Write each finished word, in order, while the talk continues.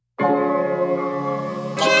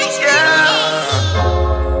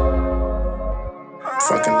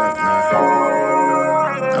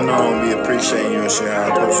appreciating you and shit how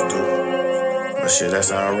I'm supposed to do. But shit, that's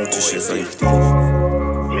how I wrote this shit for you. You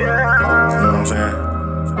know what I'm saying?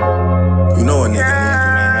 You know a nigga need you,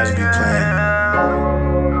 man. I just be playing.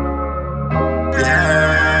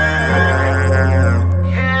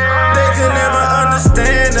 They could never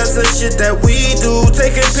understand us, the shit that we do.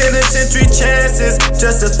 Taking penitentiary chances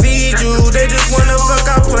just to feed you. They just wanna fuck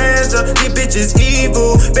our plans up. These bitches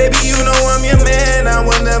evil. Baby, you know I'm your man. I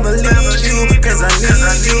will never leave you, cause I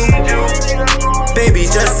need you. Baby,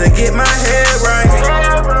 just to get my head right.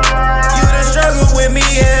 You done struggle with me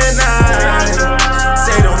and I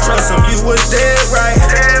say don't trust him, you was dead right.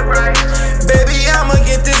 Baby, I'ma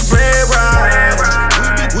get this bread right.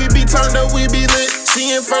 We be turned up, we be lit.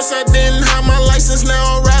 Seeing first I didn't have my license,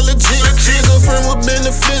 now I ride legit. She a good friend with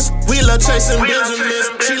benefits, we love chasing Benjamins.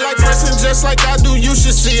 She like pressing just like I do, you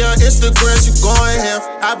should see her Instagram, she going ham.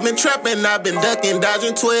 I've been trapping, I've been ducking,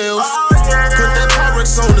 dodging 12s. Put that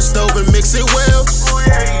Pyrex on the stove and mix it well.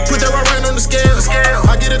 Put that right on the scale,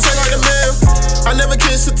 I get a check like the mail. I never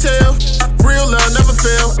kiss or tell, real love never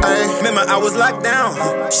fail. Remember I was locked down,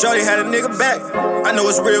 shorty had a nigga back. I know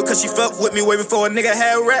it's real cause she fucked with me way before a nigga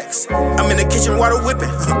had racks. I'm in the kitchen water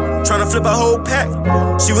whipping, tryna flip a whole pack.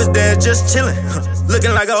 She was there just chillin',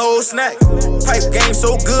 looking like a whole snack. Pipe game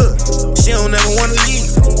so good, she don't ever wanna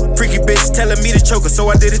leave. Freaky bitch telling me to choke her, so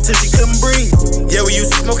I did it till she couldn't breathe. Yeah, we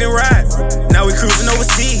used to smoke and ride, now we cruising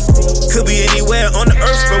overseas. Could be anywhere on the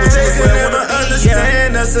earth, but with you is where I wanna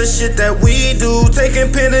understand us, the shit that we do.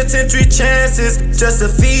 Taking penitentiary chances just to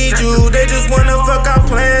feed you. They just wanna fuck our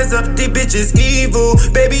plans up, these bitches evil.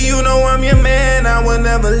 Baby, you know I'm your man, I will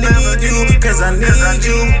never leave you, cause I need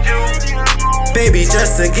you. Baby,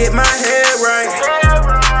 just to get my head right.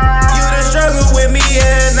 You done struggle with me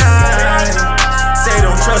and